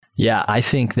Yeah, I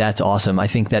think that's awesome. I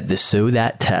think that the So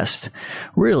That test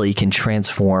really can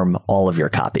transform all of your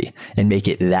copy and make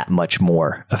it that much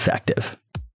more effective.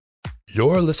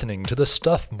 You're listening to the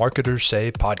Stuff Marketers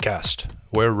Say podcast,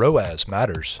 where ROAS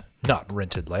matters, not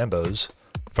rented Lambos,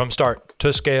 from start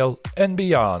to scale and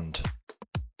beyond.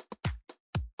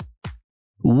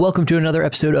 Welcome to another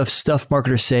episode of Stuff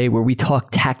Marketers Say, where we talk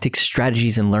tactics,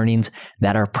 strategies, and learnings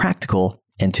that are practical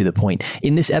and to the point.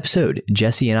 In this episode,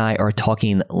 Jesse and I are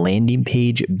talking landing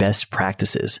page best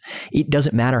practices. It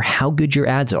doesn't matter how good your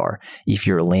ads are if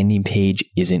your landing page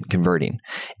isn't converting.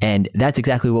 And that's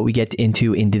exactly what we get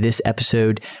into this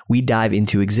episode. We dive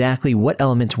into exactly what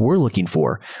elements we're looking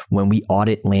for when we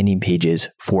audit landing pages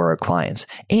for our clients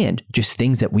and just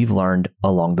things that we've learned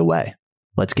along the way.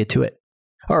 Let's get to it.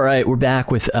 All right, we're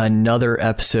back with another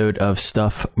episode of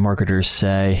Stuff Marketers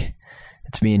Say.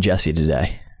 It's me and Jesse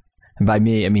today. And by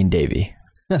me, I mean Davey.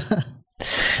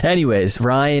 Anyways,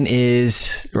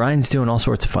 Ryan's doing all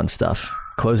sorts of fun stuff.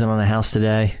 Closing on a house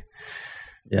today.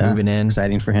 Yeah, moving in.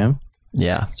 Exciting for him.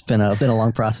 Yeah, it's been a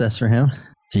long process for him.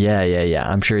 Yeah.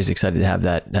 I'm sure he's excited to have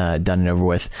that done and over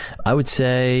with. I would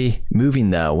say moving,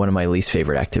 though, one of my least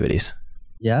favorite activities.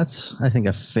 Yeah, it's I think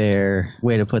a fair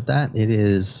way to put that. It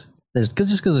is. Just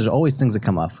because there's always things that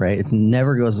come up, right? It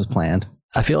never goes as planned.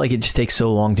 I feel like it just takes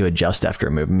so long to adjust after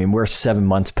a move. I mean, we're 7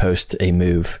 months post a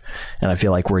move, and I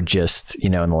feel like we're just,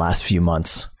 in the last few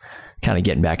months kind of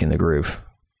getting back in the groove.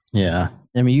 Yeah.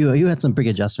 I mean, you had some big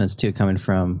adjustments too, coming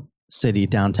from city,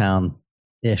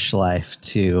 downtown-ish life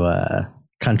to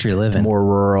country living. More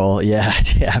rural. Yeah,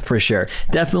 for sure.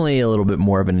 Definitely a little bit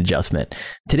more of an adjustment.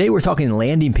 Today, we're talking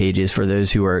landing pages for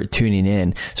those who are tuning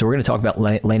in. So we're going to talk about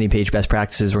landing page best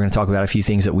practices. We're going to talk about a few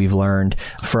things that we've learned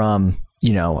from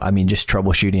just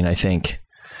troubleshooting, I think,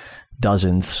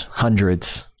 dozens,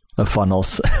 hundreds of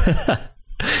funnels,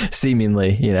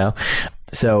 seemingly,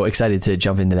 So excited to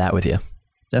jump into that with you.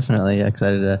 Definitely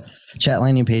excited to chat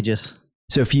landing pages.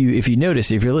 So if you notice,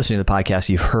 if you're listening to the podcast,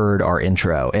 you've heard our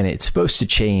intro, and it's supposed to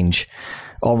change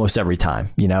almost every time.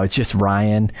 It's just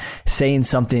Ryan saying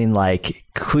something like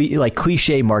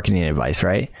cliche marketing advice,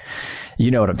 right?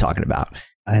 You know what I'm talking about.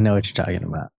 I know what you're talking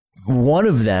about. One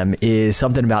of them is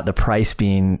something about the price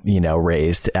being,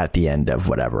 raised at the end of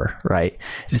whatever, right?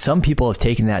 Some people have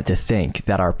taken that to think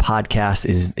that our podcast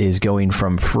is going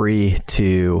from free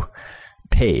to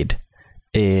paid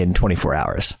in 24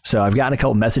 hours. So I've gotten a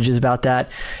couple messages about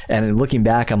that. And looking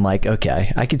back, I'm like,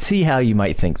 okay, I could see how you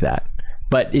might think that.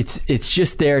 But it's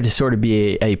just there to sort of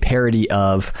be a parody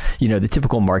of, the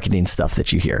typical marketing stuff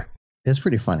that you hear. It's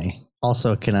pretty funny.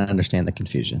 Also, can I understand the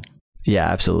confusion? Yeah,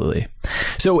 absolutely.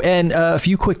 So, and a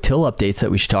few quick till updates that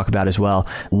we should talk about as well.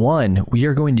 One, we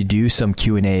are going to do some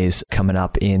Q&As coming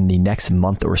up in the next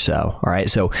month or so. All right.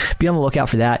 So be on the lookout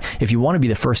for that. If you want to be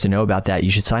the first to know about that,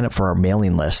 you should sign up for our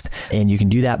mailing list. And you can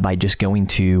do that by just going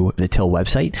to the Till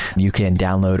website. You can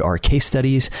download our case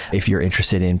studies. If you're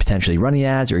interested in potentially running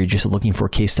ads or you're just looking for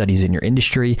case studies in your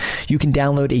industry, you can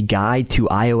download a guide to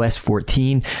iOS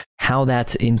 14, how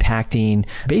that's impacting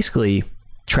basically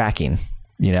tracking,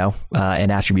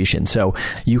 and attribution. So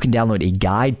you can download a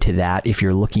guide to that if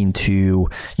you're looking to,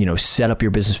 set up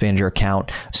your business manager account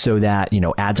so that,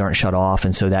 ads aren't shut off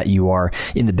and so that you are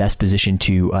in the best position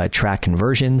to track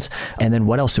conversions. And then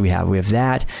what else do we have? We have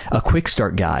that, a quick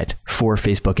start guide for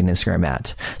Facebook and Instagram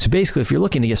ads. So basically, if you're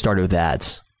looking to get started with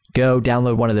ads, go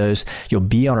download one of those. You'll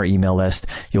be on our email list.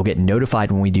 You'll get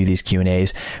notified when we do these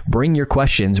Q&As. Bring your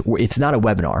questions. It's not a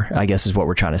webinar, I guess is what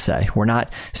we're trying to say. We're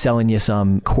not selling you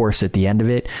some course at the end of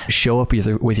it. Show up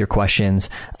with your questions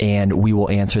and we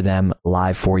will answer them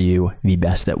live for you the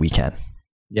best that we can.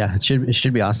 Yeah, it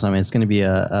should be awesome. I mean, it's going to be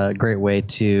a great way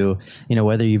to,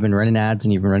 whether you've been running ads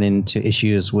and you've been running into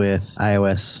issues with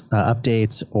iOS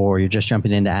updates, or you're just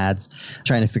jumping into ads,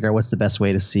 trying to figure out what's the best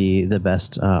way to see the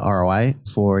best ROI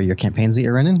for your campaigns that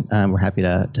you're running. We're happy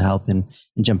to help and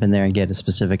jump in there and get as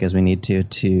specific as we need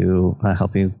to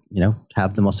help you,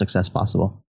 have the most success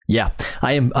possible. Yeah,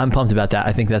 I'm pumped about that.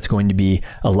 I think that's going to be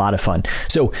a lot of fun.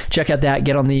 So check out that,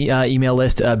 get on the email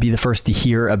list, be the first to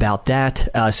hear about that.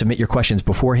 Submit your questions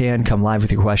beforehand, come live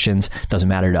with your questions. Doesn't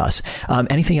matter to us.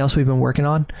 Anything else we've been working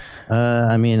on?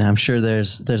 I mean, I'm sure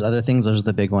there's other things. Those are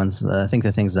the big ones. I think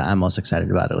the things that I'm most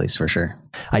excited about, at least for sure.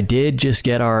 I did just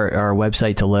get our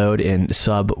website to load in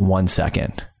sub 1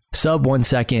 second. Sub 1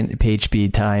 second page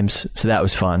speed times. So that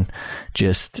was fun.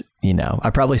 Just, I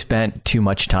probably spent too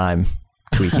much time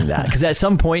tweaking that. Because at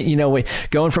some point,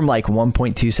 going from like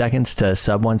 1.2 seconds to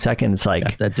sub 1 second, it's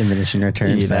like that diminishing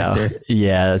return factor.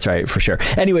 Yeah, that's right, for sure.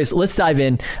 Anyways, let's dive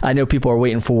in. I know people are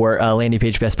waiting for landing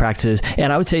page best practices.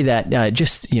 And I would say that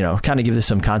just, kind of give this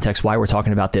some context why we're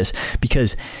talking about this.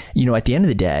 Because, at the end of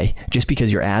the day, just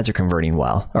because your ads are converting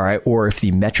well, all right, or if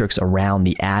the metrics around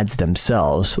the ads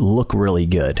themselves look really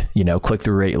good,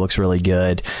 click-through rate looks really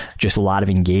good, just a lot of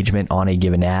engagement on a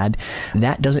given ad,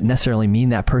 that doesn't necessarily mean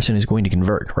that person is going to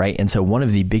convert, right? And so one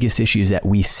of the biggest issues that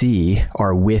we see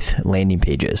are with landing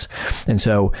pages. And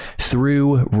so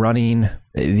through running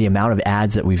the amount of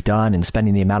ads that we've done and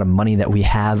spending the amount of money that we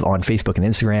have on Facebook and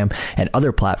Instagram and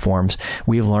other platforms,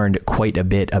 we've learned quite a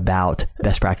bit about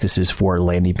best practices for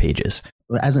landing pages.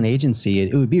 As an agency,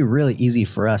 it would be really easy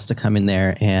for us to come in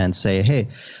there and say, hey,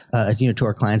 to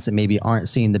our clients that maybe aren't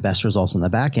seeing the best results on the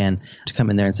back end, to come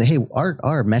in there and say, hey,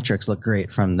 our metrics look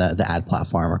great from the ad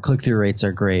platform. Our click-through rates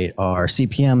are great. Our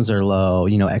CPMs are low.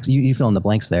 You fill in the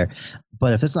blanks there.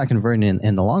 But if it's not converting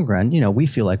in the long run, we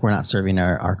feel like we're not serving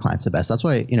our clients the best. That's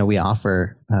why, we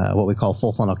offer what we call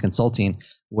full funnel consulting,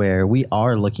 where we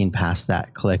are looking past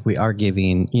that click. We are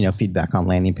giving, feedback on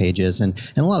landing pages. And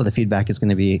a lot of the feedback is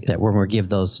going to be that when we give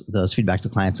those feedback to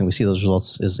clients and we see those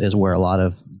results is where a lot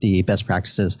of the best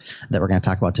practices that we're going to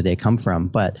talk about today come from.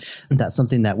 But that's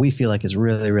something that we feel like is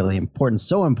really, really important.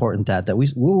 So important that we're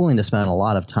willing to spend a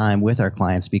lot of time with our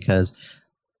clients, because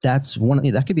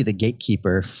that could be the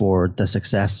gatekeeper for the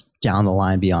success down the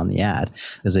line beyond the ad.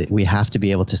 Is that we have to be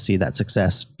able to see that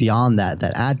success beyond that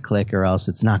ad click, or else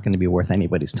it's not going to be worth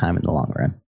anybody's time in the long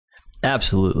run.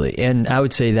 Absolutely. And I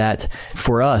would say that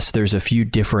for us, there's a few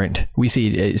different, we see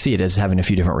it as having a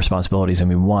few different responsibilities. I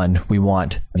mean, one, we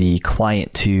want the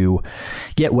client to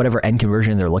get whatever end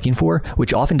conversion they're looking for,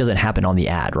 which often doesn't happen on the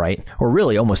ad, right? Or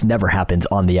really almost never happens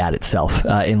on the ad itself,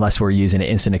 unless we're using an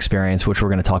instant experience, which we're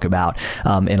going to talk about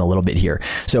in a little bit here.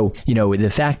 So,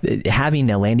 the fact that having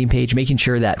a landing page, making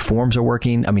sure that forms are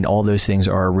working, I mean, all those things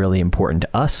are really important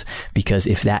to us, because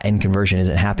if that end conversion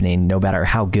isn't happening, no matter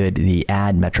how good the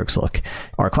ad metrics look,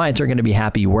 our clients are going to be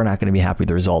happy. We're not going to be happy with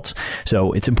the results.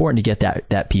 So it's important to get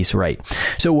that piece right.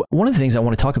 So one of the things I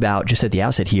want to talk about just at the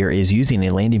outset here is using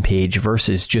a landing page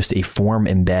versus just a form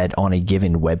embed on a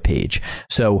given web page.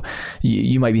 So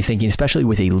you might be thinking, especially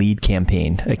with a lead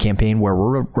campaign, a campaign where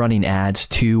we're running ads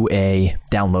to a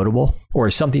downloadable or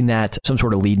something that some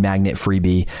sort of lead magnet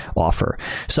freebie offer.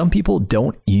 Some people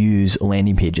don't use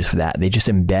landing pages for that. They just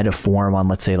embed a form on,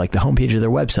 let's say, like the homepage of their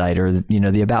website, or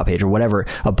the about page, or whatever,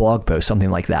 a blog post, something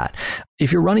like that.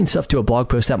 If you're running stuff to a blog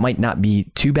post, that might not be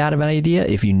too bad of an idea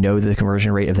if you know the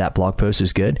conversion rate of that blog post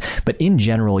is good. But in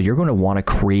general, you're going to want to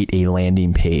create a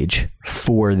landing page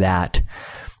for that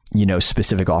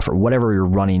specific offer, whatever you're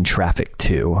running traffic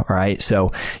to. All right.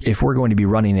 So if we're going to be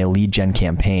running a lead gen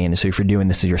campaign, so if you're doing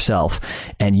this yourself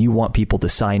and you want people to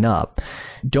sign up,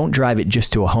 don't drive it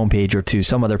just to a homepage or to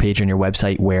some other page on your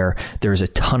website where there's a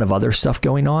ton of other stuff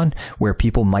going on, where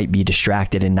people might be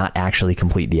distracted and not actually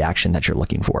complete the action that you're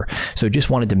looking for. So just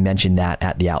wanted to mention that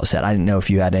at the outset. I didn't know if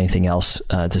you had anything else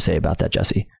to say about that,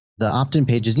 Jesse. The opt-in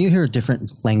pages, you hear a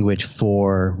different language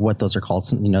for what those are called.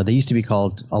 They used to be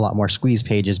called a lot more squeeze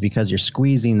pages, because you're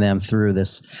squeezing them through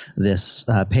this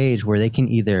page where they can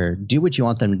either do what you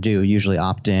want them to do, usually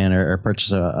opt in or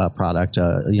purchase a product,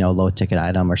 low ticket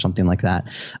item or something like that,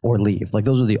 or leave. Like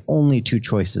those are the only two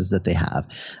choices that they have.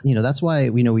 That's why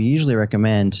we usually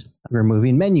recommend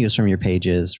removing menus from your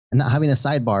pages and not having a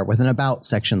sidebar with an about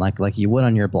section like you would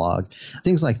on your blog.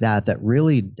 Things like that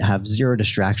really have zero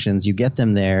distractions. You get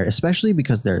them there, especially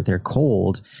because they're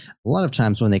cold. A lot of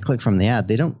times when they click from the ad,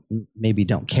 they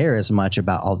don't care as much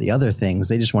about all the other things.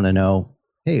 They just want to know,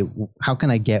 hey, how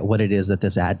can I get what it is that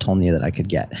this ad told me that I could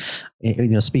get?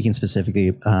 Speaking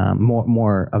specifically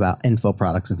more about info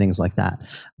products and things like that.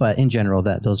 But in general,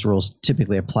 those rules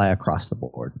typically apply across the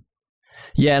board.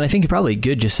 Yeah, and I think probably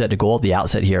good just set a goal at the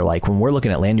outset here. Like when we're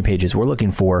looking at landing pages, we're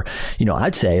looking for,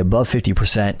 I'd say above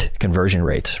 50% conversion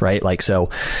rates, right? Like, so,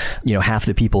 half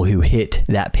the people who hit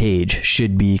that page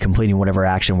should be completing whatever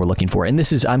action we're looking for. And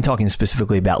I'm talking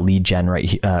specifically about lead gen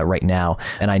right now.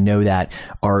 And I know that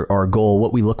our goal,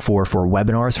 what we look for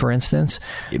webinars, for instance,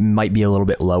 it might be a little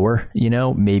bit lower,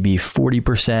 maybe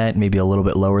 40%, maybe a little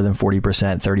bit lower than 40%,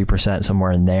 30%,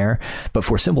 somewhere in there. But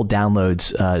for simple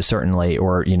downloads, certainly,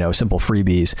 or, simple freebies,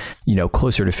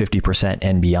 closer to 50%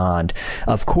 and beyond.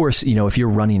 Of course, if you're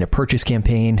running a purchase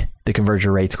campaign, the conversion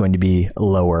rate's going to be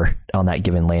lower on that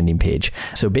given landing page.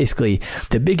 So basically,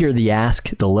 the bigger the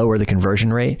ask, the lower the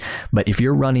conversion rate. But if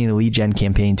you're running a lead gen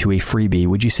campaign to a freebie,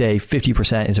 would you say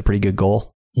 50% is a pretty good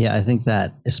goal? Yeah, I think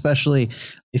that especially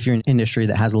if you're in an industry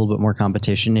that has a little bit more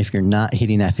competition, if you're not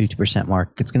hitting that 50%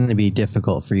 mark, it's going to be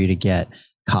difficult for you to get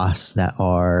costs that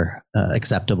are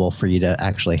acceptable for you to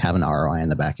actually have an ROI in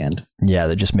the back end. Yeah,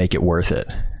 that just make it worth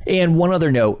it. And one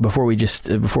other note before we go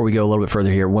a little bit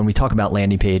further here, when we talk about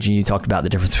landing page, and you talked about the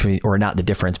difference between, or not the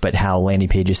difference, but how landing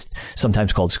page is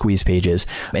sometimes called squeeze pages.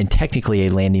 And technically a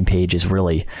landing page is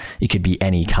really, it could be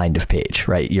any kind of page,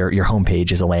 right? Your home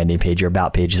page is a landing page, your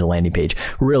about page is a landing page.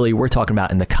 Really, we're talking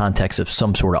about in the context of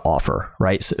some sort of offer,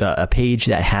 right? So, a page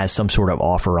that has some sort of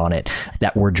offer on it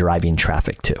that we're driving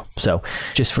traffic to. So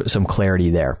just for some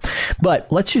clarity there.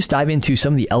 But let's just dive into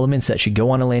some of the elements that should go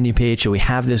on a landing page. So we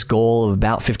have this goal of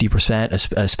about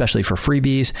 50%, especially for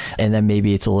freebies. And then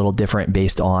maybe it's a little different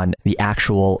based on the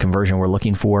actual conversion we're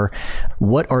looking for.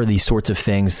 What are the sorts of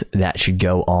things that should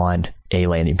go on a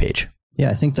landing page?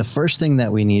 Yeah, I think the first thing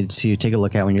that we need to take a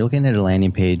look at when you're looking at a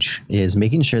landing page is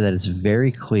making sure that it's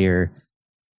very clear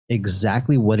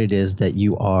exactly what it is that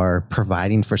you are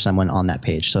providing for someone on that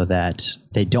page, so that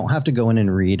they don't have to go in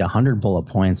and read 100 bullet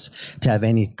points to have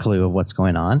any clue of what's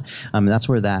going on. And that's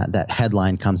where that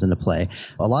headline comes into play.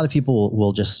 A lot of people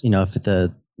will just, if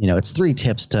it's 3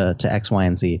 tips to X, Y,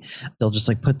 and Z, they'll just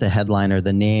like put the headline or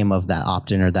the name of that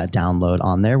opt-in or that download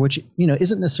on there, which,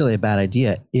 isn't necessarily a bad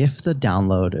idea if the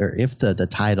download or if the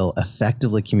title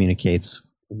effectively communicates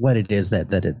what it is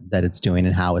that it's doing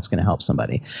and how it's going to help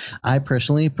somebody. I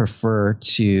personally prefer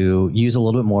to use a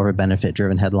little bit more of a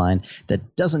benefit-driven headline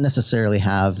that doesn't necessarily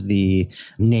have the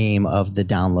name of the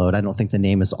download. I don't think the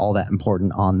name is all that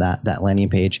important on that landing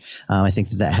page. I think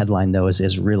that headline, though,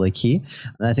 is really key.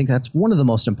 And I think that's one of the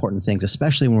most important things,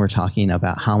 especially when we're talking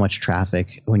about how much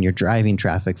traffic, when you're driving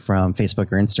traffic from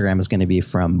Facebook or Instagram, is going to be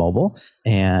from mobile.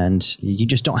 And you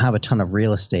just don't have a ton of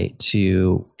real estate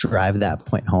to drive that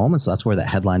point home. And so that's where that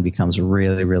headline becomes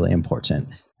really, really important.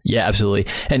 Yeah,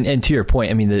 absolutely. And to your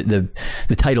point, I mean,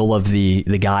 the title of the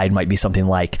guide might be something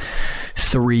like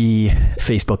 3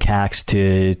 Facebook hacks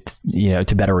to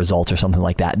better results or something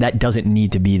like that. That doesn't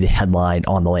need to be the headline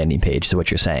on the landing page, is what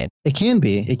you're saying. It can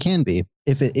be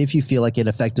if you feel like it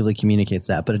effectively communicates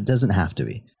that, but it doesn't have to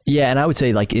be. Yeah, and I would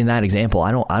say, like in that example,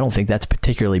 I don't think that's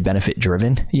particularly benefit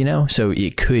driven, So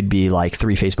it could be like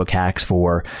 3 Facebook hacks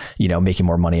for, making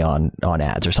more money on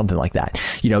ads or something like that.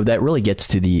 That really gets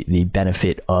to the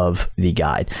benefit of the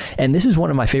guide. And this is one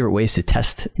of my favorite ways to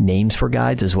test names for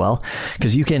guides as well,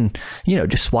 because you can,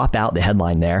 just swap out the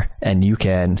headline there and you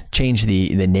can change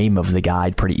the name of the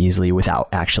guide pretty easily without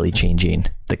actually changing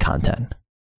the content.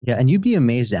 Yeah, and you'd be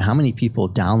amazed at how many people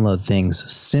download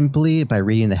things simply by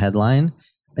reading the headline,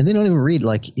 and they don't even read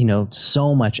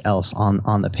so much else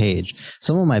on the page.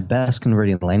 Some of my best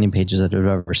converting landing pages that I've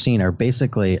ever seen are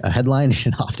basically a headline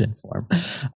and opt-in form,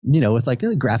 with like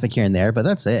a graphic here and there, but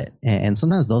that's it. And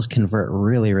sometimes those convert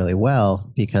really, really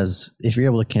well, because if you're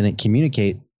able to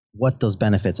communicate what those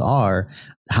benefits are,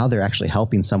 how they're actually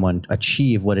helping someone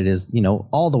achieve what it is,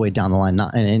 all the way down the line.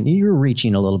 And you're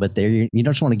reaching a little bit there. You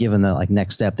don't just want to give them the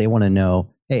next step. They want to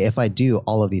know, hey, if I do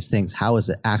all of these things, how is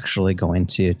it actually going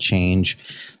to change,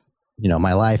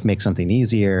 my life, make something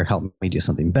easier, help me do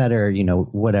something better,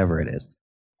 whatever it is.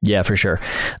 Yeah, for sure.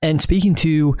 And speaking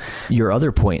to your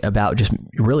other point about just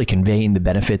really conveying the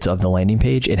benefits of the landing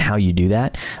page and how you do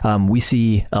that, we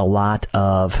see a lot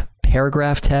of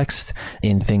paragraph text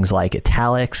in things like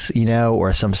italics,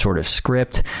 or some sort of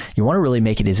script. You want to really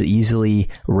make it as easily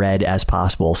read as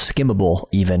possible, skimmable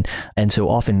even. And so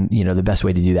often, the best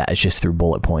way to do that is just through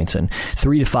bullet points, and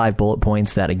 3 to 5 bullet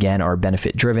points that again are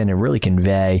benefit driven and really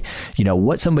convey,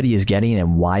 what somebody is getting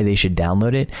and why they should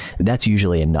download it. That's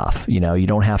usually enough. You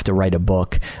don't have to write a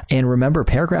book. And remember,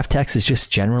 paragraph text is just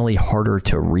generally harder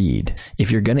to read.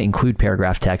 If you're going to include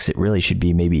paragraph text, it really should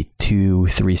be maybe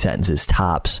 2-3 sentences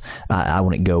tops. I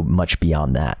wouldn't go much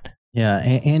beyond that. Yeah,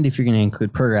 and if you're going to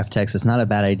include paragraph text, it's not a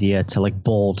bad idea to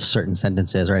bold certain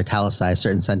sentences or italicize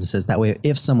certain sentences. That way,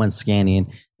 if someone's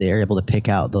scanning, they are able to pick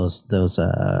out those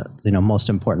most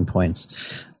important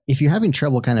points. If you're having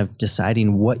trouble kind of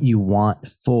deciding what you want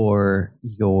for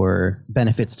your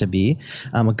benefits to be,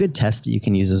 a good test that you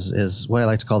can use is what I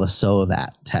like to call the "so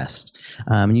that" test.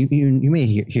 You may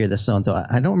hear this, so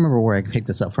I don't remember where I picked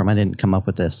this up from. I didn't come up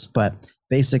with this, but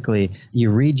basically, you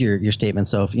read your statement.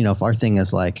 So if our thing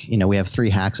is we have 3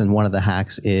 hacks, and one of the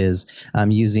hacks is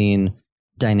using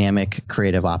dynamic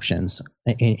creative options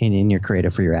in your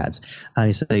creative for your ads.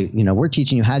 You say, we're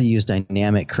teaching you how to use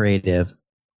dynamic creative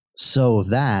so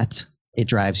that it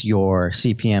drives your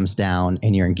CPMs down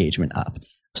and your engagement up.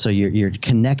 So you're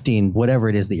connecting whatever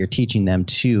it is that you're teaching them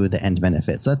to the end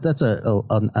benefits. That's a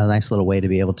nice little way to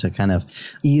be able to kind of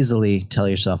easily tell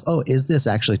yourself, oh, is this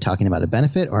actually talking about a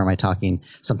benefit, or am I talking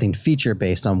something feature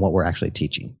based on what we're actually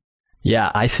teaching?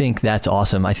 Yeah, I think that's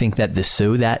awesome. I think that the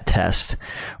So That test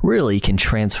really can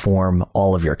transform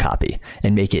all of your copy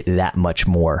and make it that much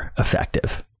more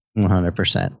effective.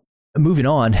 100%. Moving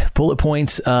on, bullet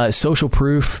points, social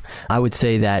proof. I would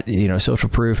say that, social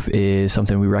proof is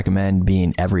something we recommend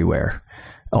being everywhere,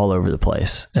 all over the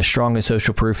place. As strong as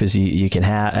social proof as you can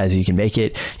have, as you can make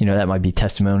it. That might be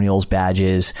testimonials,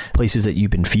 badges, places that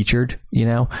you've been featured,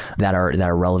 that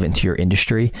are relevant to your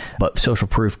industry. But social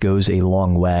proof goes a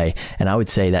long way. And I would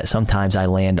say that sometimes I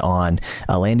land on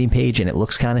a landing page and it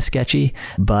looks kind of sketchy,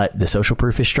 but the social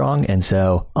proof is strong. And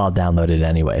so I'll download it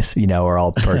anyways, or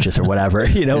I'll purchase or whatever,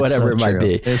 whatever it might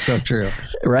be. It's so true.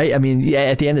 Right? I mean, yeah,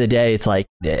 at the end of the day, it's like,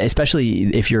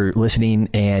 especially if you're listening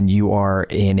and you are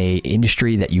in a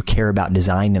industry that you care about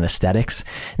design and aesthetics,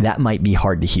 that might be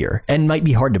hard to hear and might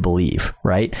be hard to believe,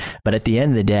 right? But at the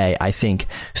end of the day, I think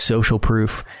social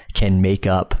proof can make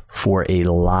up for a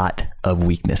lot of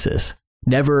weaknesses.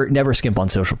 Never skimp on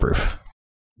social proof.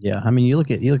 Yeah, I mean, you look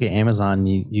at Amazon,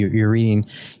 you're reading,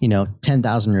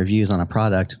 10,000 reviews on a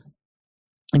product,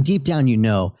 and deep down,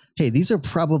 hey, these are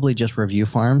probably just review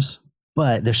farms.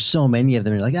 But there's so many of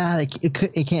them. You're like,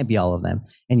 it can't be all of them.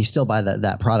 And you still buy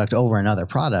that product over another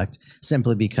product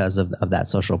simply because of that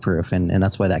social proof. And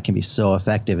that's why that can be so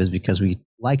effective, is because we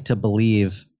like to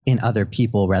believe in other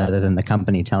people rather than the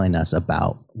company telling us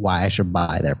about why I should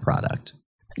buy their product.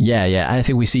 Yeah. I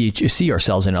think we see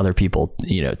ourselves in other people,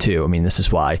 too. I mean, this is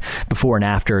why before and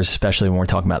afters, especially when we're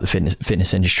talking about the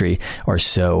fitness industry, are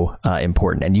so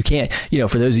important. And you can't,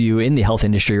 for those of you in the health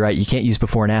industry, right, you can't use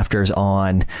before and afters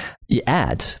on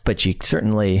ads, but you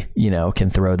certainly, can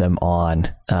throw them on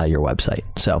your website.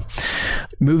 So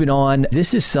moving on,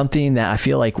 this is something that I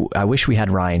feel like I wish we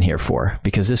had Ryan here for,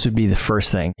 because this would be the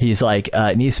first thing. He's like,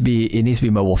 it needs to be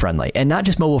mobile friendly, and not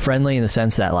just mobile friendly in the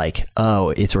sense that like, oh,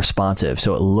 it's responsive,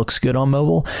 so it looks good on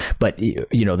mobile. But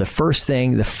the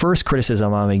first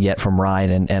criticism I'm going to get from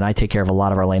Ryan, and I take care of a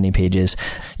lot of our landing pages,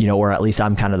 or at least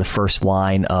I'm kind of the first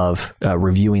line of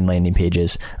reviewing landing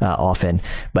pages often.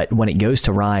 But when it goes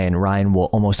to Ryan will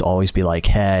almost always be like,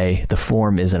 hey, the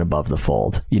form isn't above the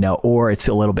fold, or it's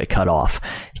a little bit cut off.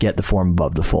 Get the form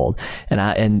above the fold.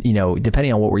 And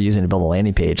depending on what we're using to build a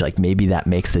landing page, like maybe that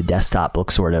makes the desktop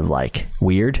look sort of like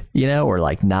weird, or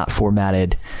like not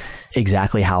formatted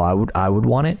exactly how I would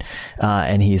want it.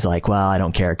 And he's like, well, I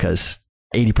don't care, because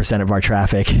 80% of our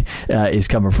traffic is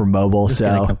coming from mobile.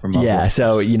 Yeah.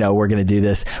 So, we're going to do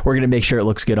this. We're going to make sure it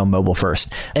looks good on mobile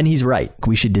first. And he's right.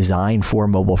 We should design for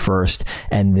mobile first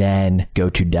and then go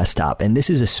to desktop. And this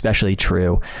is especially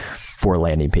true for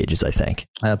landing pages, I think.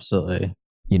 Absolutely.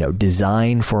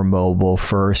 Design for mobile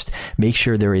first. Make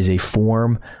sure there is a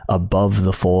form above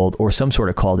the fold, or some sort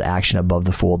of call to action above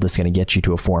the fold that's going to get you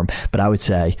to a form. But I would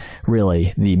say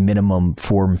really the minimum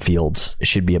form fields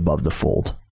should be above the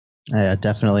fold. Yeah,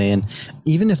 definitely. And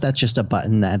even if that's just a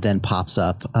button that then pops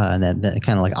up and that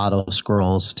kind of like auto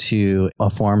scrolls to a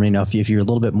form, if you're a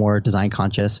little bit more design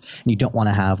conscious and you don't want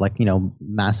to have like,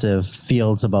 massive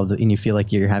fields above and you feel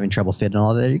like you're having trouble fitting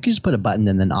all that, you can just put a button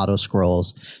and then auto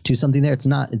scrolls to something there. It's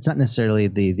not necessarily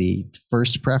the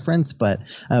first preference, but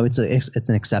it's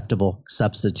an acceptable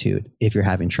substitute if you're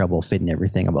having trouble fitting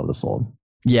everything above the fold.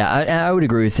 Yeah, I would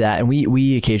agree with that. And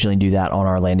we occasionally do that on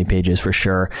our landing pages for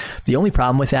sure. The only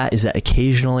problem with that is that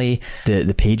occasionally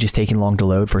the page is taking long to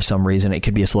load for some reason. It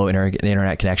could be a slow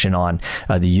internet connection on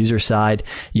the user side.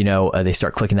 They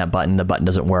start clicking that button, the button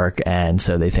doesn't work. And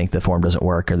so they think the form doesn't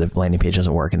work or the landing page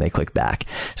doesn't work, and they click back.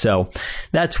 So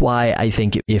that's why I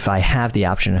think if I have the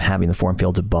option of having the form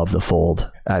fields above the fold,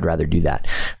 I'd rather do that.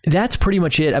 That's pretty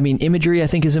much it. I mean, imagery I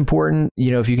think is important.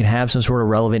 If you can have some sort of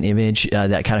relevant image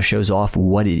that kind of shows off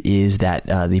what it is that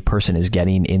the person is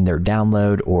getting in their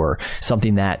download, or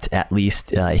something that at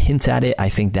least hints at it, I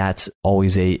think that's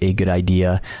always a good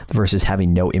idea versus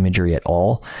having no imagery at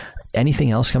all.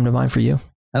 Anything else come to mind for you?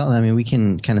 I don't know. I mean, we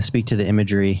can kind of speak to the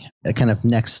imagery. A kind of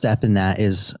next step in that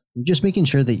is just making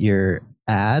sure that your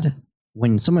ad,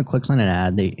 when someone clicks on an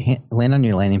ad, they land on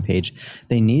your landing page,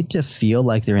 they need to feel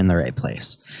like they're in the right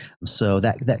place. So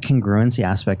that congruency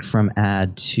aspect from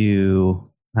ad to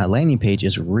landing page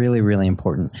is really, really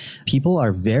important. People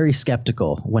are very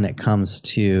skeptical when it comes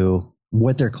to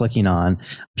what they're clicking on.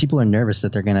 People are nervous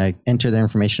that they're going to enter their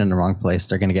information in the wrong place.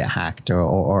 They're going to get hacked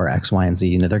or X, Y, and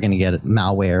Z. They're going to get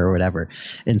malware or whatever.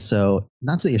 And so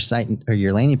not that your site or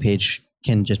your landing page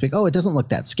can just be, oh, it doesn't look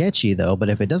that sketchy though. But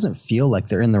if it doesn't feel like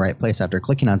they're in the right place after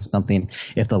clicking on something,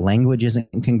 if the language isn't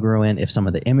congruent, if some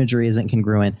of the imagery isn't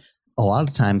congruent, a lot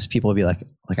of times people will be like,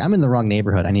 I'm in the wrong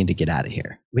neighborhood. I need to get out of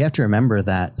here. We have to remember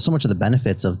that so much of the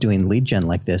benefits of doing lead gen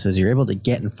like this is you're able to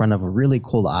get in front of really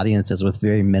cool audiences with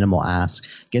very minimal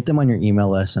ask, get them on your email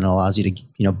list, and it allows you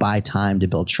to, buy time to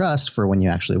build trust for when you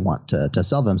actually want to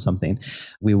sell them something.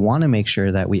 We want to make sure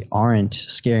that we aren't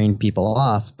scaring people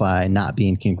off by not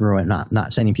being congruent,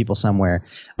 not sending people somewhere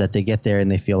that they get there and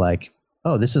they feel like,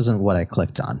 oh, this isn't what I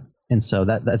clicked on. And so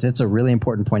that's a really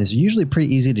important point. It's usually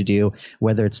pretty easy to do,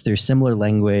 whether it's through similar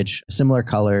language, similar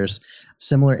colors,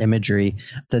 similar imagery.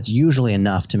 That's usually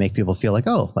enough to make people feel like,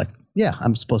 yeah,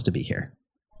 I'm supposed to be here.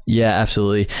 Yeah,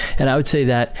 absolutely. And I would say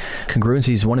that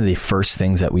congruency is one of the first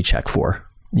things that we check for.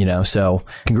 So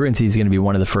congruency is going to be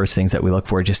one of the first things that we look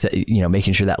for, just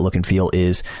making sure that look and feel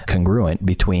is congruent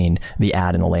between the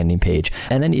ad and the landing page.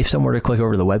 And then if someone were to click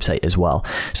over to the website as well.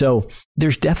 So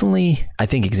there's definitely, I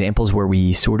think, examples where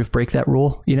we sort of break that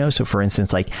rule, So for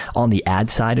instance, like on the ad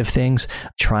side of things,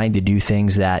 trying to do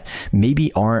things that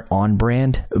maybe aren't on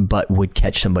brand, but would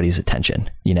catch somebody's attention,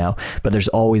 But there's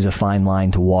always a fine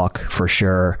line to walk for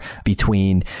sure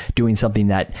between doing something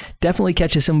that definitely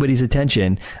catches somebody's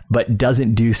attention, but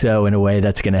doesn't do so in a way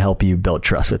that's going to help you build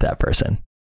trust with that person.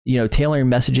 Tailoring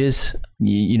messages,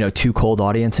 to cold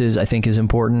audiences, I think is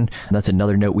important. That's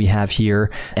another note we have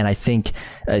here. And I think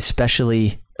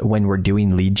especially when we're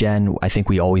doing lead gen, I think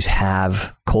we always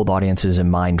have cold audiences in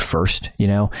mind first.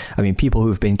 People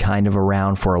who've been kind of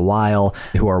around for a while,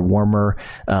 who are warmer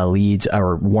leads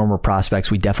or warmer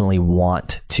prospects, we definitely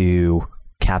want to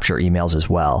capture emails as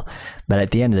well. But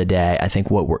at the end of the day, I think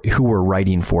who we're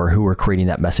writing for, who we're creating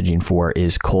that messaging for,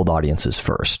 is cold audiences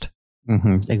first.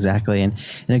 Mm-hmm, exactly. And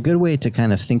a good way to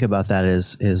kind of think about that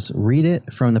is read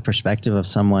it from the perspective of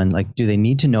someone. Like, do they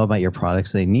need to know about your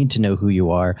products? Do they need to know who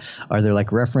you are? Are there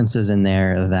like references in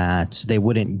there that they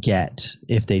wouldn't get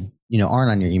if they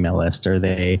aren't on your email list? Or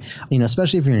they,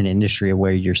 especially if you're in an industry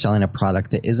where you're selling a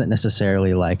product that isn't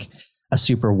necessarily like a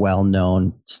super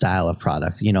well-known style of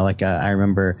product. I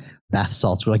remember bath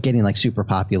salts were like getting like super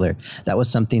popular. That was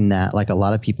something that like a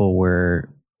lot of people were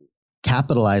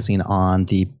capitalizing on.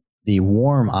 The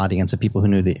warm audience of people who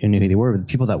knew who they were. The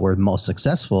people that were most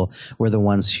successful were the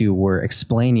ones who were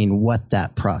explaining what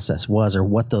that process was or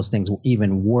what those things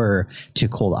even were to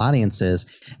cold audiences.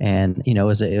 And it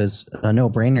was a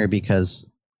no-brainer because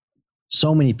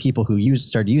so many people who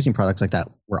started using products like that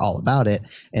were all about it.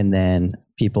 And then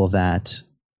people and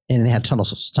they had a ton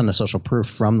of social proof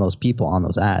from those people on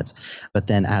those ads. But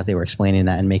then as they were explaining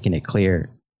that and making it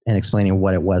clear and explaining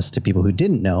what it was to people who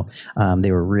didn't know,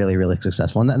 they were really, really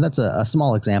successful. And that's a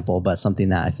small example, but something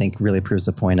that I think really proves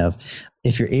the point of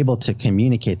if you're able to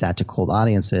communicate that to cold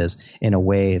audiences in a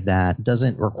way that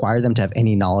doesn't require them to have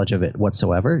any knowledge of it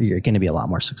whatsoever, you're going to be a lot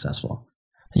more successful.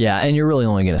 Yeah, and you're really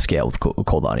only going to scale with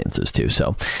cold audiences too,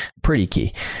 so pretty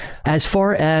key. As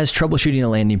far as troubleshooting a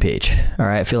landing page, all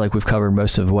right, I feel like we've covered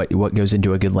most of what goes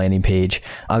into a good landing page.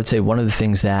 I would say one of the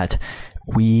things that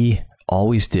we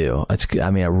always do,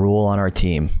 a rule on our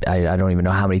team. I don't even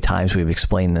know how many times we've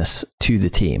explained this to the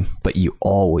team, but you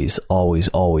always, always,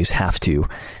 always have to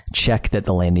check that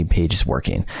the landing page is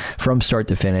working from start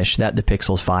to finish, that the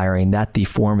pixel's firing, that the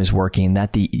form is working,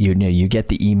 that you get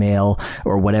the email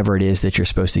or whatever it is that you're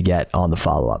supposed to get on the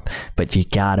follow-up. But you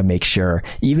got to make sure,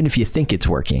 even if you think it's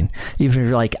working, even if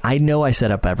you're like, I know I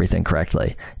set up everything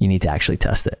correctly, you need to actually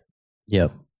test it.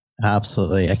 Yep.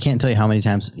 Absolutely. I can't tell you how many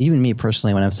times, even me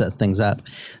personally, when I've set things up,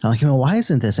 I'm like, why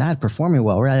isn't this ad performing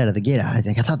well right out of the gate? I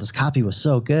thought this copy was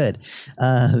so good.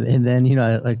 And then,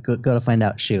 I go to find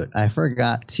out, shoot, I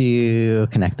forgot to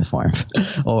connect the form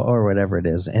or whatever it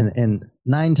is. And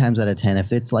 9 times out of 10,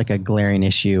 if it's like a glaring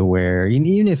issue where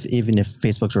even if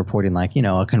Facebook's reporting like,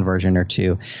 a conversion or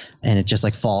two and it just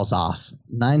like falls off,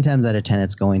 9 times out of 10,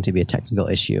 it's going to be a technical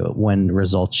issue when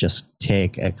results just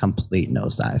take a complete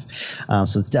nosedive.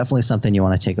 So it's definitely something you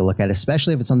want to take a look at,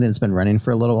 especially if it's something that's been running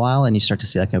for a little while and you start to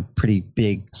see like a pretty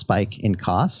big spike in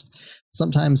cost.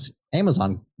 Sometimes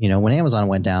Amazon, when Amazon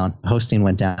went down, hosting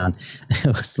went down, it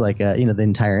was like, the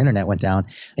entire internet went down.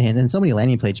 And then so many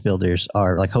landing page builders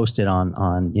are like hosted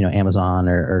on Amazon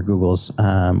or Google's or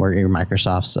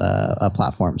Microsoft's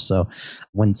platforms. So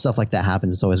when stuff like that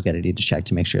happens, it's always a good idea to check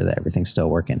to make sure that everything's still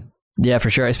working. Yeah, for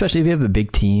sure. Especially if you have a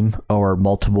big team or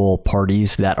multiple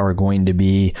parties that are going to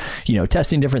be,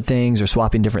 testing different things or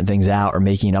swapping different things out or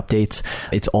making updates.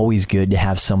 It's always good to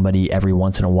have somebody every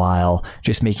once in a while,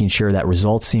 just making sure that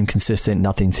results seem consistent,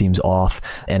 nothing seems off.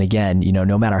 And again,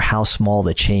 no matter how small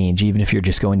the change, even if you're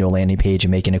just going to a landing page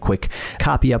and making a quick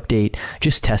copy update,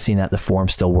 just testing that the form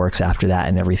still works after that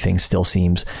and everything still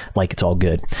seems like it's all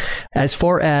good. As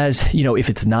far as, if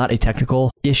it's not a technical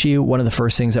issue, one of the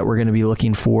first things that we're going to be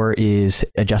looking for is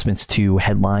adjustments to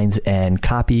headlines and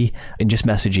copy and just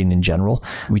messaging in general.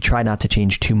 We try not to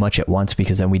change too much at once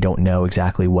because then we don't know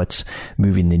exactly what's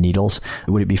moving the needles.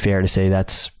 Would it be fair to say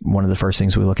that's one of the first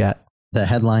things we look at? The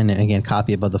headline, and again,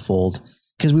 copy above the fold,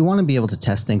 because we want to be able to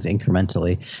test things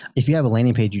incrementally. If you have a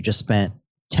landing page you just spent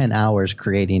 10 hours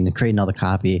creating all the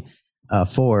copy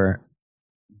for,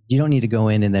 you don't need to go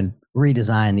in and then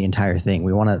redesign the entire thing.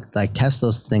 We want to test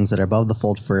those things that are above the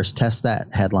fold first, test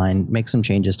that headline, make some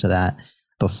changes to that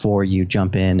before you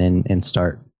jump in and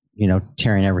start,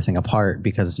 tearing everything apart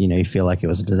because, you feel like it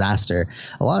was a disaster.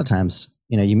 A lot of times,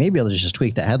 you may be able to just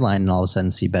tweak that headline and all of a sudden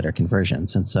see better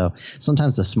conversions. And so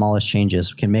sometimes the smallest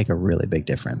changes can make a really big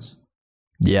difference.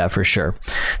 Yeah, for sure.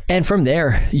 And from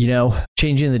there,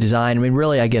 changing the design,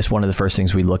 really, I guess one of the first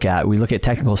things we look at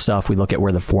technical stuff, we look at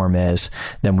where the form is,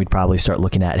 then we'd probably start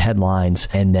looking at headlines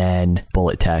and then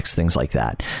bullet text, things like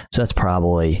that. So that's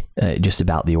probably just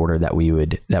about the order that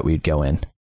we'd go in.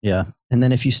 Yeah. And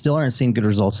then if you still aren't seeing good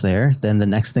results there, then the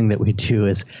next thing that we do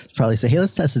is probably say, hey,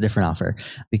 let's test a different offer.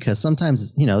 Because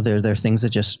sometimes, there are things that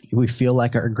just we feel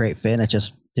like are a great fit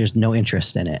and there's no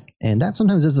interest in it. And that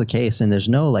sometimes is the case. And there's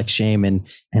no shame in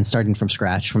starting from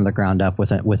scratch from the ground up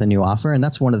with a new offer. And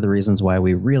that's one of the reasons why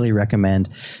we really recommend,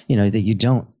 that you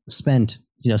don't spend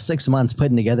 6 months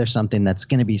putting together something that's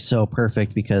going to be so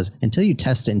perfect, because until you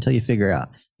test it, until you figure out,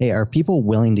 hey, are people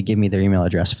willing to give me their email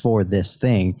address for this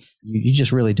thing? You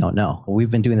just really don't know.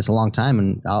 We've been doing this a long time,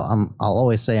 and I'll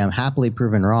always say I'm happily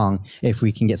proven wrong if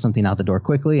we can get something out the door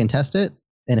quickly and test it.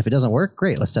 And if it doesn't work,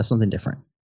 great, let's test something different.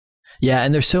 Yeah,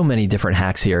 and there's so many different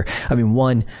hacks here.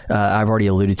 One, I've already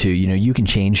alluded to, you can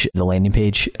change the landing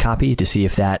page copy to see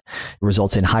if that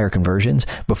results in higher conversions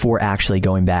before actually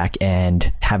going back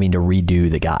and having to redo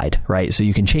the guide, right? So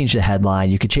you can change the headline,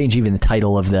 you could change even the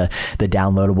title of the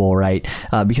downloadable, right?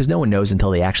 Because no one knows until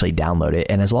they actually download it.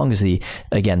 And as long as there's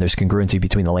congruency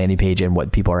between the landing page and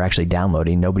what people are actually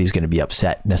downloading, nobody's going to be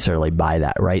upset necessarily by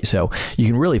that, right? So you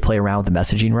can really play around with the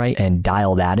messaging, right? And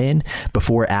dial that in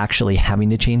before actually having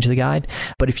to change the guide.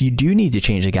 But if you do need to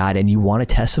change the guide and you want to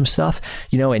test some stuff,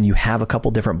 and you have a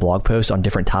couple different blog posts on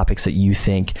different topics that you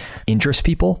think interest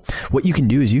people, what you can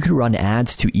do is you could run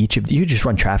ads to you could just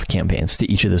run traffic campaigns to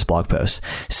each of those blog posts,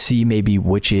 see maybe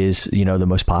which is, the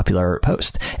most popular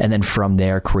post. And then from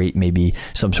there, create maybe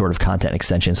some sort of content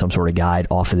extension, some sort of guide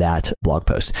off of that blog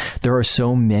post. There are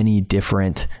so many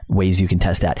different ways you can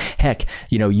test that. Heck,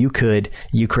 you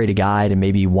create a guide and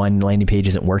maybe one landing page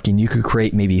isn't working. You could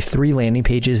create maybe 3 landing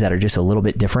pages that are just a little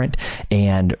bit different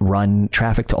and run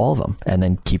traffic to all of them and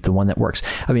then keep the one that works.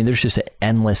 There's just an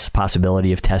endless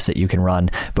possibility of tests that you can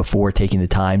run before taking the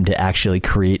time to actually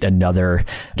create another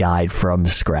guide from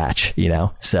scratch,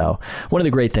 So one of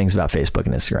the great things about Facebook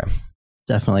and Instagram.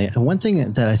 Definitely. And one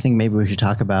thing that I think maybe we should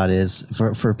talk about is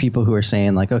for people who are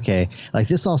saying okay,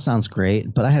 this all sounds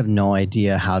great, but I have no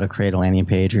idea how to create a landing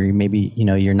page, or maybe,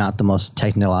 you're not the most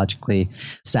technologically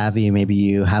savvy. Maybe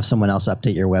you have someone else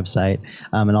update your website,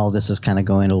 and all of this is kind of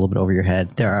going a little bit over your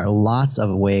head. There are lots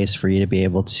of ways for you to be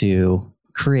able to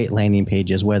create landing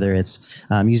pages, whether it's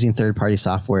using third-party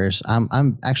softwares.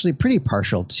 I'm actually pretty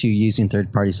partial to using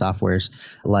third-party softwares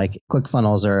like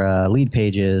ClickFunnels or Lead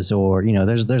Pages, or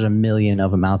there's a million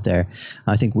of them out there.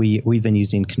 I think we've been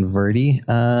using Converti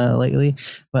lately,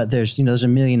 but there's a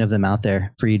million of them out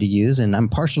there for you to use, and I'm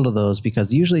partial to those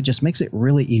because usually it just makes it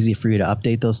really easy for you to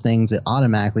update those things. It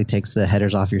automatically takes the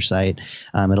headers off your site.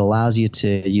 It allows you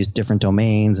to use different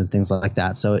domains and things like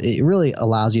that. So it really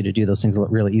allows you to do those things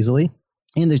really easily.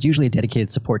 And there's usually a dedicated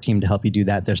support team to help you do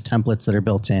that. There's templates that are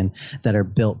built in that are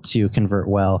built to convert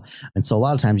well. And so a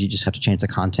lot of times you just have to change the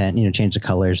content, change the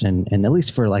colors. And at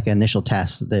least for initial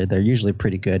tests, they're usually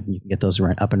pretty good. You can get those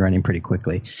up and running pretty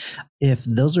quickly. If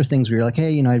those are things where you're like,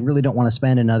 hey, I really don't want to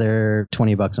spend another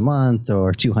 $20 a month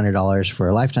or $200 for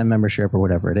a lifetime membership or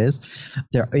whatever it is,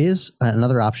 there is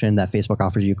another option that Facebook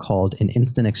offers you called an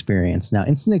instant experience. Now,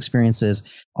 instant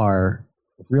experiences are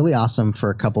really awesome for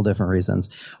a couple different reasons.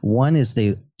 One is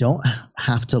they don't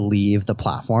have to leave the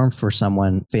platform for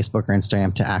someone, Facebook or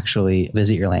Instagram, to actually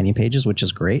visit your landing pages, which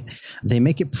is great. They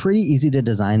make it pretty easy to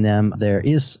design them. There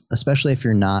is, especially if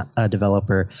you're not a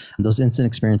developer, those instant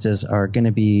experiences are going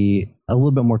to be a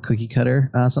little bit more cookie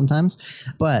cutter sometimes,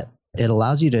 but it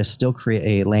allows you to still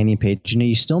create a landing page.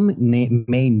 You still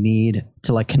may need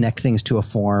to like connect things to a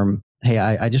form. Hey,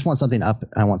 I just want something up.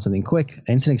 I want something quick.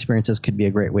 Instant experiences could be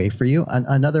a great way for you.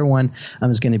 Another one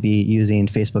is going to be using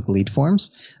Facebook lead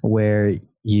forms, where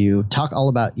you talk all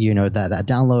about, that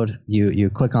download, you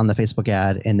click on the Facebook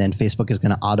ad, and then Facebook is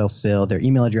going to autofill their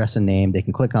email address and name. They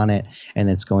can click on it, and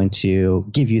it's going to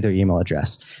give you their email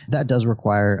address. That does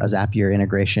require a Zapier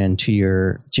integration to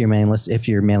your mailing list. If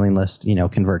your mailing list,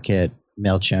 ConvertKit,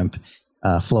 MailChimp,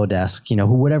 Flowdesk,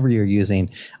 whatever you're using,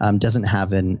 doesn't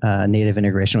have a native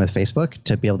integration with Facebook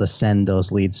to be able to send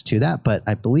those leads to that. But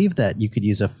I believe that you could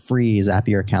use a free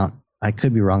Zapier account. I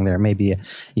could be wrong there. Maybe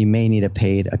you may need a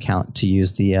paid account to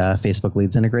use the Facebook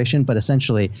leads integration, but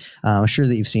essentially, I'm sure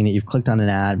that you've seen it. You've clicked on an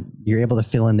ad. You're able to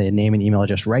fill in the name and email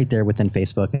address right there within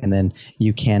Facebook, and then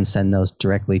you can send those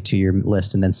directly to your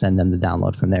list and then send them the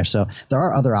download from there. So there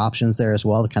are other options there as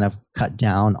well to kind of cut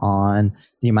down on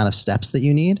the amount of steps that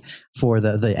you need for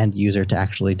the end user to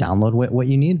actually download what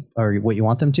you need or what you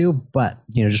want them to. But,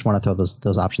 just want to throw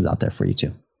those options out there for you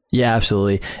too. Yeah,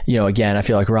 absolutely. Again, I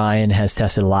feel like Ryan has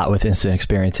tested a lot with instant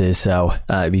experiences, so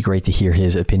it'd be great to hear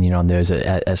his opinion on those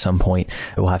at some point.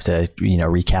 We'll have to,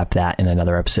 recap that in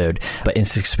another episode. But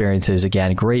instant experiences,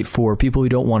 again, great for people who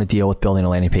don't want to deal with building a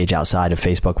landing page outside of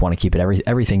Facebook, want to keep it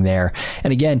everything there.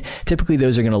 And again, typically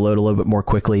those are going to load a little bit more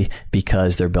quickly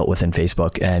because they're built within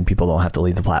Facebook and people don't have to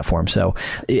leave the platform. So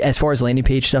as far as landing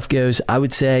page stuff goes, I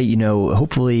would say,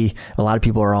 hopefully a lot of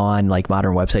people are on like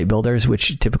modern website builders,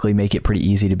 which typically make it pretty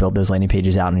easy to build those landing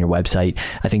pages out on your website.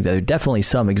 I think there are definitely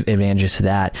some advantages to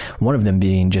that. One of them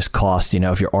being just cost.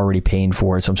 If you're already paying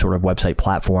for some sort of website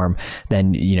platform,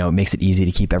 then, it makes it easy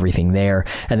to keep everything there.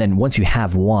 And then once you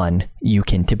have one, you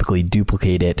can typically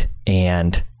duplicate it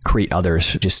and create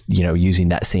others just, using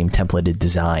that same templated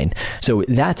design. So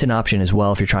that's an option as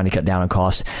well if you're trying to cut down on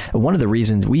costs. One of the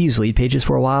reasons we use lead pages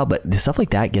for a while, but stuff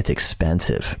like that gets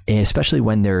expensive, and especially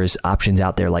when there's options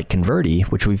out there like Converty,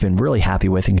 which we've been really happy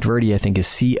with. And Converty, I think, is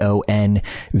CONVERDY.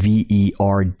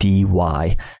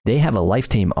 They have a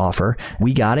lifetime offer.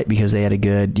 We got it because they had a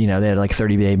good, they had like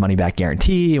 30-day money back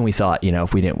guarantee. And we thought,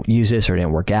 if we didn't use this or it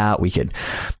didn't work out, we could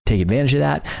take advantage of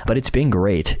that. But it's been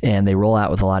great. And they roll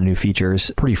out with a lot of new features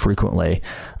pretty frequently.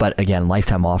 But again,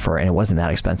 lifetime offer, and it wasn't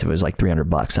that expensive. It was like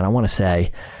 $300. And I want to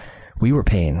say we were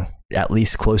paying at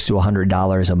least close to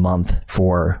 $100 a month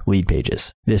for lead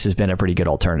pages. This has been a pretty good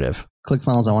alternative.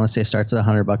 ClickFunnels, I want to say, starts at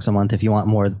 $100 a month. If you want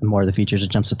more of the features, it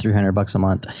jumps to $300 a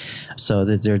month. So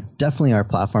there definitely are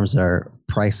platforms that are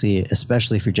pricey,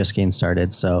 especially if you're just getting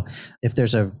started. So if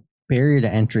there's a barrier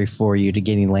to entry for you to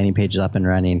getting landing pages up and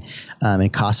running,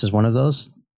 and cost is one of those,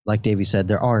 like Davey said,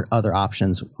 there are other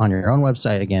options on your own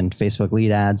website. Again, Facebook lead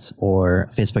ads or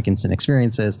Facebook instant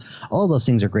experiences. All of those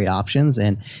things are great options.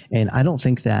 And I don't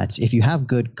think that if you have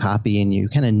good copy and you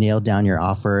kind of nail down your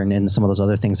offer and then some of those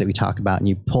other things that we talk about and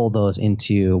you pull those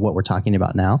into what we're talking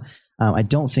about now, I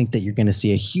don't think that you're going to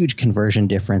see a huge conversion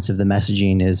difference if the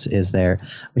messaging is there,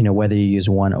 whether you use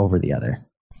one over the other.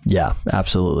 Yeah,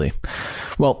 absolutely.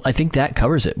 Well, I think that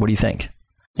covers it. What do you think?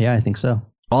 Yeah, I think so.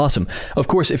 Awesome. Of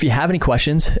course, if you have any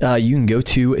questions, you can go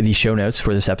to the show notes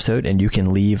for this episode and you can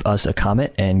leave us a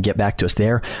comment and get back to us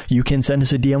there. You can send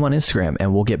us a DM on Instagram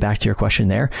and we'll get back to your question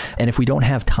there. And if we don't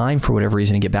have time for whatever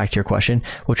reason to get back to your question,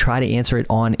 we'll try to answer it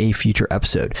on a future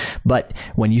episode. But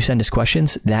when you send us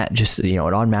questions, that just, it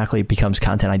automatically becomes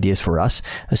content ideas for us.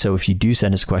 So if you do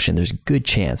send us a question, there's a good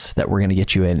chance that we're going to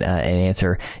get you an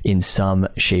answer in some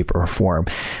shape or form.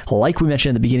 Like we mentioned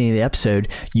at the beginning of the episode,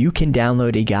 you can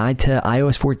download a guide to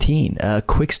iOS 14, a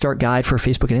quick start guide for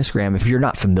Facebook and Instagram if you're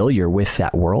not familiar with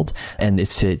that world, and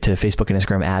it's to Facebook and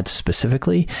Instagram ads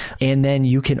specifically. And then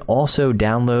you can also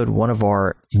download one of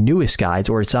our newest guides,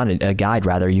 or it's not a guide,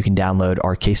 rather, you can download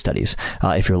our case studies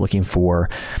if you're looking for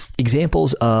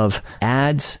examples of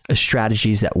ads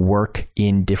strategies that work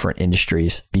in different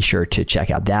industries. Be sure to check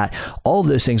out that. All of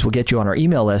those things will get you on our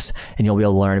email list, and you'll be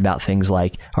able to learn about things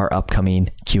like our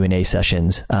upcoming Q&A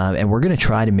sessions. And we're going to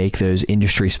try to make those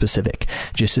industry specific,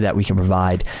 just so that we can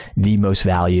provide the most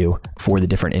value for the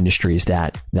different industries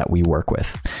that we work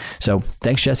with. So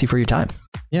thanks, Jesse, for your time.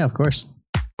 Yeah, of course.